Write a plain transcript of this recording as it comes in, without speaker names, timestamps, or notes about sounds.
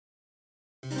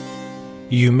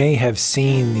You may have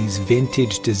seen these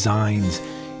vintage designs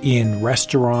in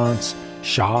restaurants,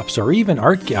 shops, or even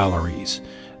art galleries.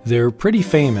 They're pretty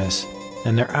famous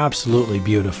and they're absolutely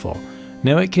beautiful.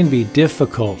 Now it can be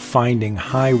difficult finding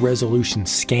high-resolution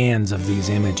scans of these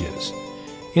images.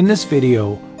 In this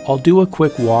video, I'll do a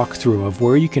quick walkthrough of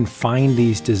where you can find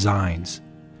these designs.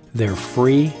 They're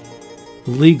free,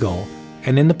 legal,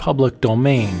 and in the public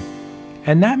domain,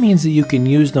 and that means that you can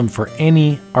use them for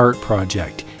any art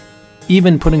project,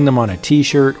 even putting them on a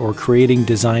t-shirt or creating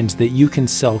designs that you can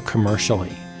sell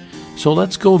commercially. So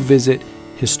let's go visit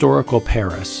historical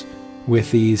Paris with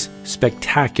these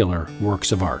spectacular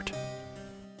works of art.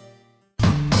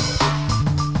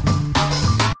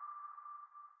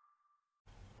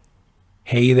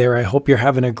 Hey there, I hope you're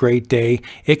having a great day.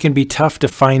 It can be tough to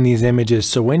find these images,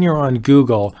 so when you're on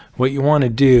Google, what you want to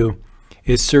do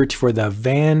is search for the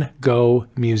Van Gogh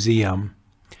Museum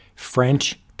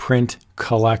French Print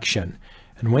Collection.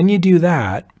 And when you do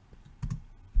that,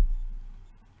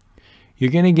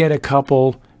 you're going to get a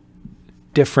couple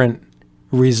different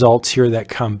results here that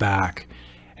come back.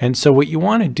 And so what you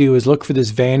want to do is look for this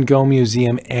Van Gogh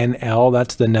Museum NL,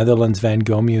 that's the Netherlands Van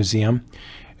Gogh Museum.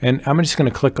 And I'm just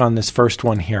going to click on this first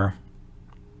one here.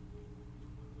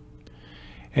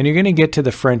 And you're going to get to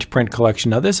the French print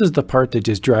collection. Now this is the part that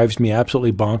just drives me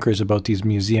absolutely bonkers about these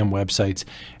museum websites.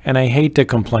 And I hate to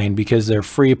complain because they're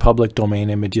free public domain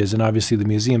images and obviously the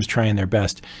museum's trying their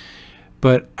best.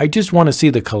 But I just want to see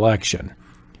the collection.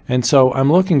 And so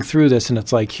I'm looking through this and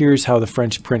it's like, here's how the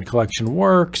French print collection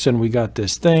works and we got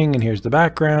this thing and here's the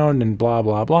background and blah,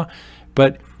 blah, blah.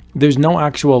 But there's no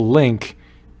actual link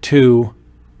to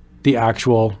the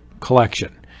actual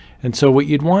collection. And so what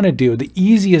you'd want to do, the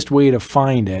easiest way to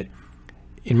find it,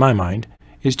 in my mind,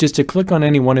 is just to click on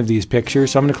any one of these pictures.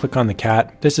 So I'm going to click on the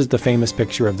cat. This is the famous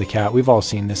picture of the cat. We've all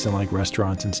seen this in like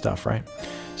restaurants and stuff, right?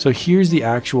 So here's the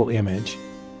actual image.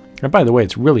 And by the way,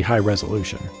 it's really high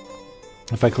resolution.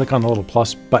 If I click on the little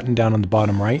plus button down on the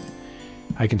bottom right,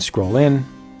 I can scroll in.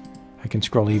 I can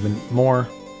scroll even more.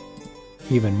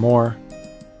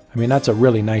 I mean, that's a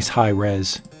really nice high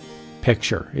res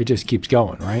picture. It just keeps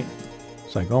going, right?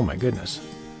 It's like, oh my goodness.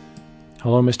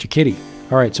 Hello, Mr. Kitty.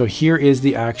 All right, so here is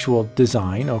the actual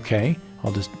design. Okay,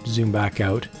 I'll just zoom back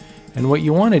out. And what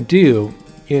you want to do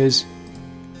is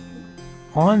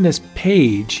on this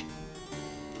page,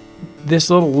 this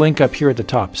little link up here at the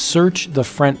top, search the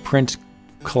French print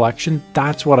collection.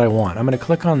 That's what I want. I'm going to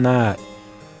click on that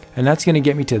and that's going to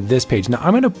get me to this page. Now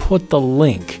I'm going to put the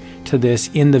link to this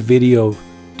in the video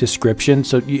description.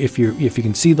 So if you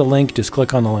can see the link, just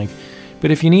click on the link. But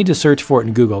if you need to search for it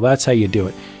in Google, that's how you do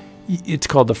it. It's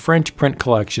called the French Print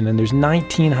Collection, and there's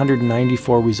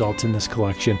 1,994 results in this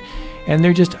collection, and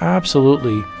they're just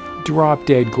absolutely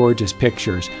drop-dead gorgeous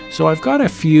pictures. So I've got a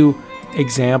few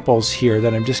examples here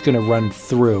that I'm just going to run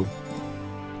through.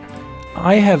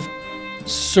 I have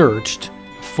searched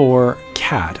for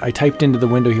cat. I typed into the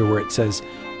window here where it says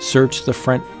search the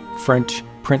French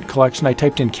print collection. I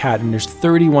typed in cat and there's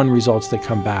 31 results that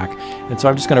come back. And so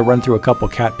I'm just going to run through a couple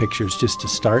cat pictures just to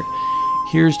start.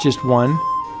 Here's just one.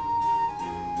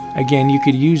 Again, you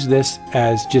could use this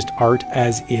as just art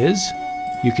as is.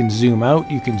 You can zoom out,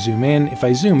 you can zoom in. If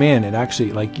I zoom in, it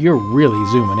actually, like, you're really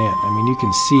zooming in. I mean, you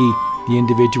can see the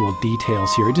individual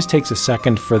details here. It just takes a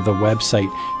second for the website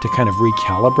to kind of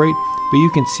recalibrate, but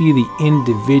you can see the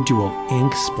individual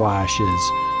ink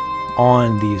splashes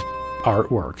on these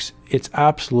artworks. It's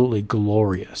absolutely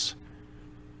glorious.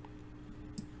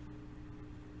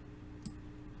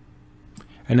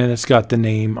 And then it's got the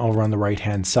name over on the right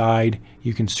hand side.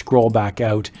 You can scroll back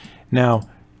out. Now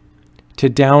to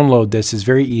download this is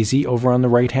very easy. Over on the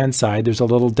right hand side there's a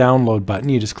little download button.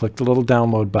 You just click the little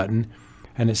download button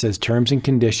and it says terms and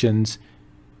conditions.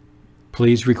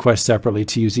 Please request separately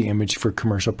to use the image for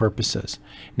commercial purposes.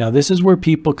 Now this is where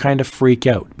people kind of freak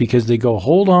out because they go,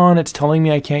 hold on, it's telling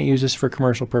me I can't use this for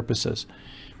commercial purposes.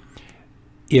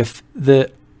 If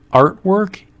the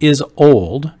artwork is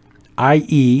old,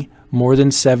 i.e. more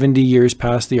than 70 years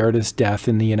past the artist's death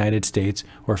in the United States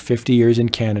or 50 years in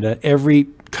Canada, every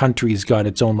country's got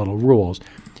its own little rules.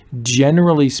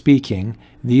 Generally speaking,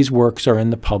 these works are in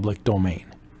the public domain.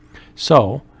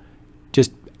 So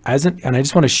and I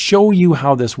just want to show you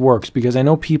how this works because I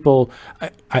know people,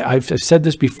 I've said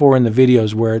this before in the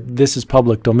videos where this is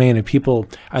public domain and people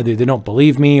either they don't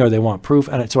believe me or they want proof,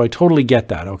 and so I totally get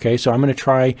that, okay? So I'm going to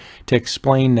try to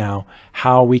explain now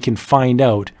how we can find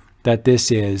out that this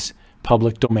is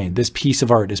public domain. This piece of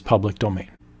art is public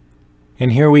domain.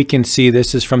 And here we can see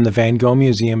this is from the Van Gogh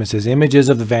Museum. It says images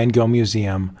of the Van Gogh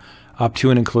Museum up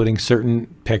to and including certain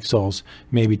pixels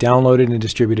may be downloaded and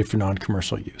distributed for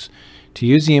non-commercial use. To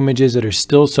use the images that are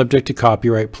still subject to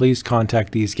copyright, please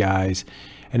contact these guys.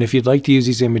 And if you'd like to use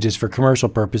these images for commercial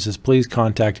purposes, please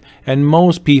contact. And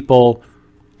most people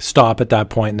stop at that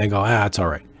point and they go, it's all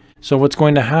right. So what's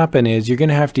going to happen is you're going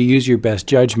to have to use your best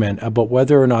judgment about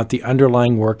whether or not the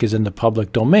underlying work is in the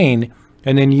public domain,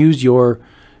 and then use your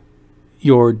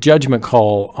judgment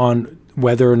call on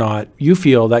whether or not you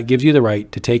feel that gives you the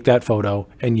right to take that photo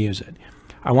and use it.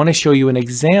 I want to show you an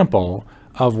example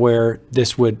of where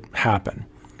this would happen.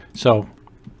 So,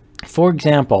 for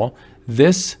example,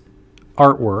 this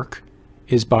artwork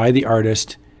is by the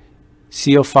artist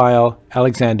Theophile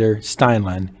Alexander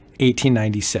Steinlen,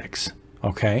 1896.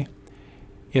 Okay,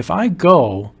 if I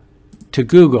go to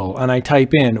Google and I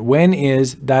type in, when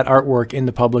is that artwork in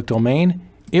the public domain,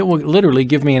 it will literally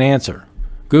give me an answer.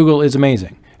 Google is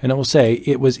amazing. And it will say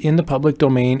it was in the public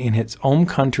domain in its own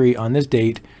country on this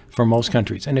date for most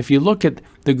countries. And if you look at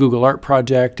the Google Art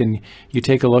Project and you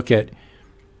take a look at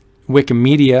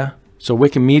Wikimedia, so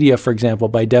Wikimedia, for example,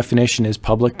 by definition is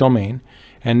public domain.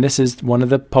 And this is one of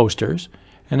the posters.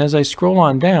 And as I scroll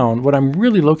on down, what I'm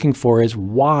really looking for is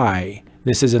why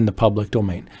this is in the public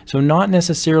domain. So not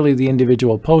necessarily the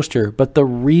individual poster, but the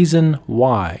reason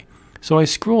why. So I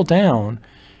scroll down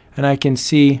and I can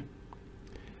see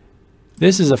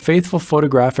this is a faithful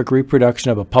photographic reproduction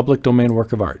of a public domain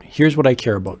work of art. Here's what I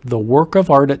care about. The work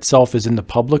of art itself is in the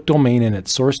public domain in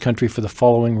its source country for the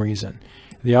following reason.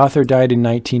 The author died in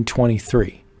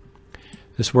 1923.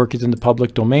 This work is in the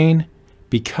public domain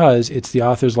because it's the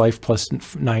author's life plus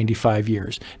 95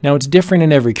 years. Now, it's different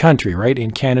in every country, right?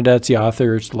 In Canada, it's the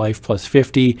author's life plus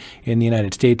 50. In the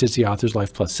United States, it's the author's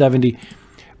life plus 70.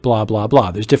 Blah, blah,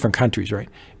 blah. There's different countries, right?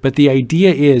 But the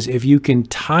idea is if you can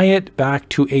tie it back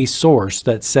to a source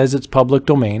that says it's public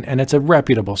domain and it's a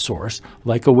reputable source,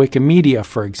 like a Wikimedia,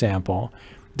 for example,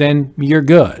 then you're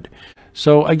good.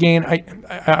 So again,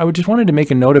 I just wanted to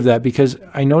make a note of that because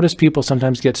I notice people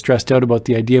sometimes get stressed out about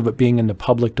the idea of it being in the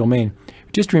public domain.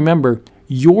 Just remember,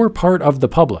 you're part of the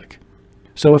public.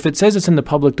 So if it says it's in the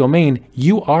public domain,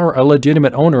 you are a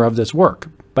legitimate owner of this work.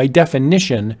 By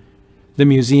definition, the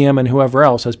museum and whoever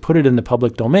else has put it in the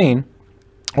public domain,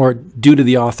 or due to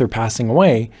the author passing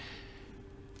away,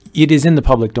 it is in the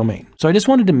public domain. So I just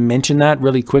wanted to mention that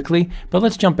really quickly, but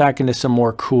let's jump back into some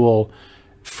more cool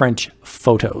French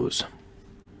photos.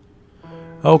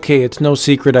 Okay, it's no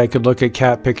secret I could look at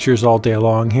cat pictures all day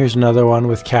long. Here's another one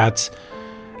with cats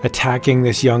attacking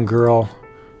this young girl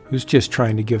who's just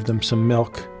trying to give them some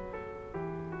milk.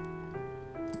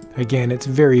 Again, it's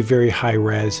very, very high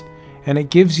res. And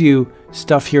it gives you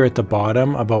stuff here at the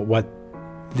bottom about what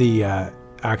the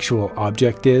actual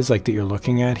object is, like that you're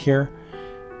looking at here.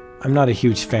 I'm not a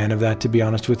huge fan of that, to be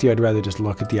honest with you. I'd rather just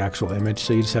look at the actual image.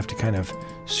 So you just have to kind of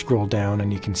scroll down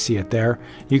and you can see it there.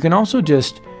 You can also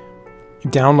just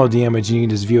download the image and you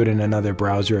can just view it in another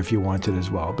browser if you wanted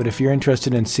as well. But if you're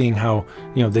interested in seeing how,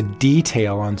 the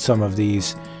detail on some of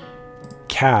these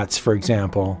cats, for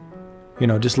example,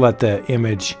 just let the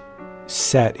image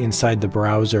set inside the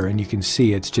browser and you can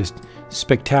see it's just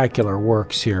spectacular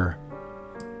works here.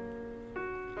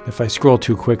 If I scroll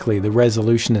too quickly, the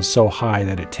resolution is so high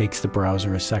that it takes the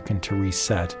browser a second to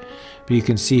reset. But you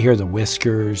can see here the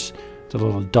whiskers, the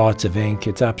little dots of ink.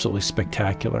 It's absolutely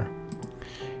spectacular.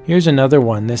 Here's another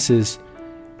one. This is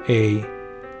a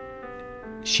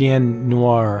Chien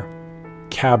Noir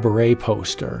cabaret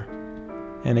poster.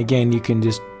 And again, you can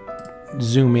just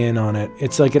zoom in on it.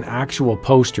 It's like an actual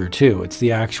poster too. It's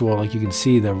the actual, like you can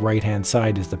see the right hand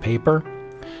side is the paper.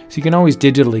 So you can always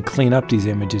digitally clean up these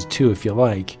images too if you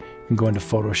like. You can go into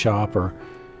Photoshop or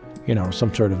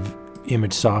some sort of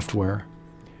image software.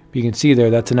 But you can see there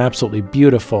that's an absolutely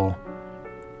beautiful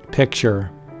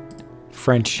picture,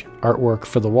 French artwork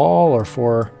for the wall or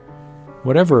for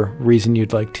whatever reason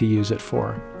you'd like to use it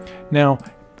for. Now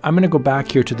I'm going to go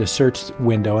back here to the search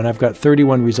window and I've got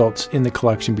 31 results in the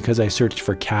collection because I searched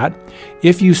for cat.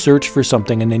 If you search for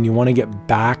something and then you want to get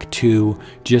back to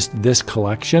just this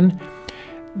collection,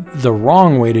 the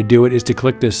wrong way to do it is to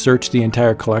click this search the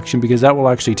entire collection, because that will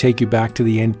actually take you back to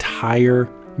the entire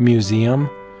museum,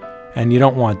 and you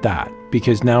don't want that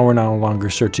because now we're no longer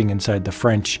searching inside the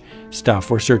French stuff.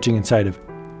 We're searching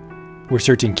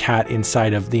cat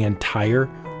inside of the entire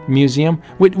museum,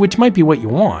 which might be what you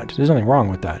want. There's nothing wrong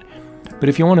with that. But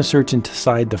if you want to search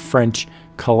inside the French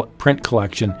print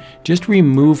collection, just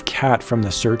remove cat from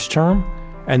the search term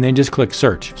and then just click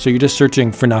search. So you're just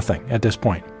searching for nothing at this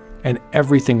point and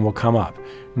everything will come up.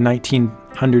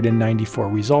 1994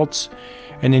 results.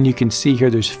 And then you can see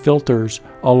here there's filters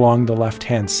along the left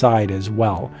hand side as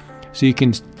well. So you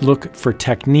can look for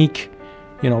technique.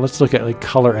 You know, let's look at like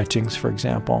color etchings, for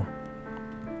example.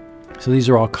 So these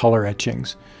are all color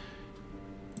etchings.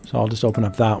 So I'll just open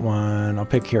up that one. I'll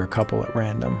pick here a couple at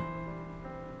random.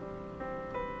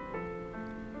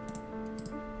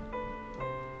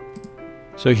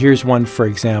 So here's one, for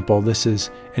example. This is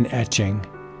an etching,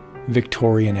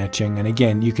 Victorian etching. And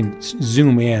again, you can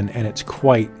zoom in and it's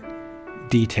quite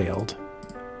detailed.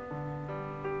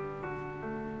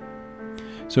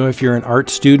 So if you're an art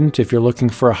student, if you're looking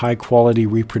for a high quality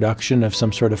reproduction of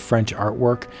some sort of French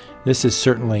artwork, this is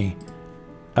certainly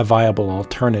a viable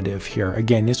alternative here.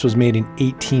 Again, this was made in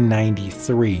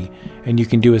 1893, and you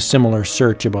can do a similar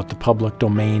search about the public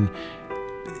domain,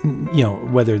 you know,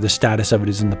 whether the status of it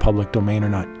is in the public domain or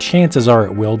not. Chances are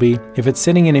it will be. If it's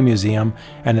sitting in a museum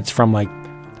and it's from like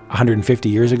 150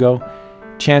 years ago,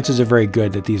 chances are very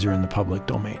good that these are in the public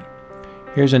domain.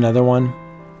 Here's another one.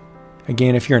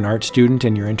 Again, if you're an art student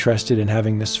and you're interested in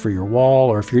having this for your wall,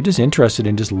 or if you're just interested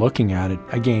in just looking at it,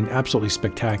 again, absolutely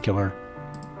spectacular.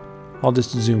 I'll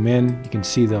just zoom in. You can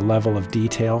see the level of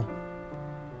detail.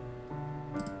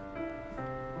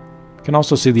 You can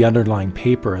also see the underlying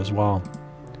paper as well.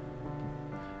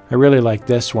 I really like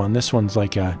this one. This one's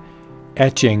like a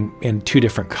etching in two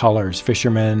different colors,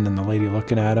 fisherman and the lady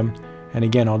looking at him. And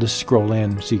again, I'll just scroll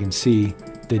in so you can see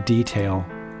the detail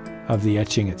of the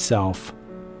etching itself.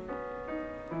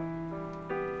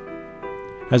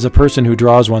 As a person who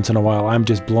draws once in a while, I'm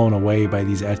just blown away by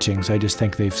these etchings. I just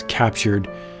think they've captured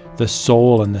the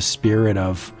soul and the spirit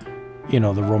of, you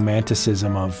know, the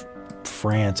romanticism of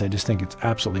France. I just think it's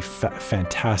absolutely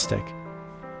fantastic.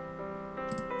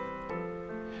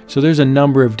 So there's a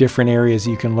number of different areas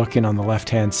you can look in on the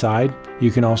left-hand side.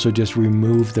 You can also just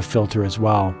remove the filter as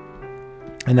well,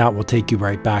 and that will take you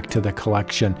right back to the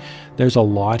collection. There's a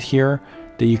lot here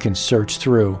that you can search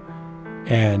through,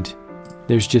 and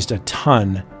there's just a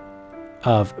ton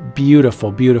of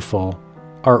beautiful, beautiful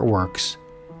artworks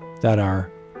that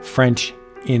are French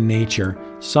in nature.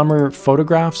 Some are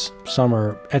photographs, some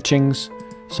are etchings,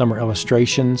 some are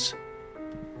illustrations.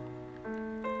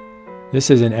 This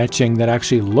is an etching that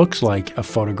actually looks like a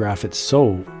photograph. It's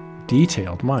so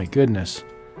detailed, my goodness.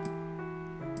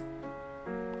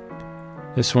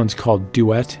 This one's called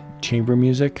Duet Chamber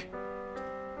Music.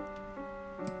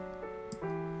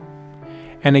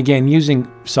 And again,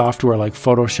 using software like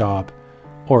Photoshop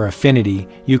or Affinity,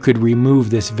 you could remove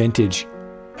this vintage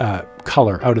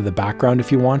color out of the background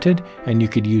if you wanted, and you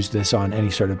could use this on any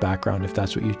sort of background if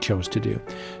that's what you chose to do.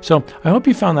 So I hope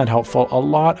you found that helpful. A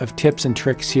lot of tips and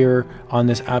tricks here on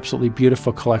this absolutely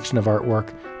beautiful collection of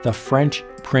artwork, the French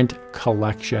Print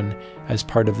Collection, as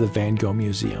part of the Van Gogh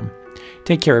Museum.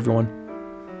 Take care, everyone.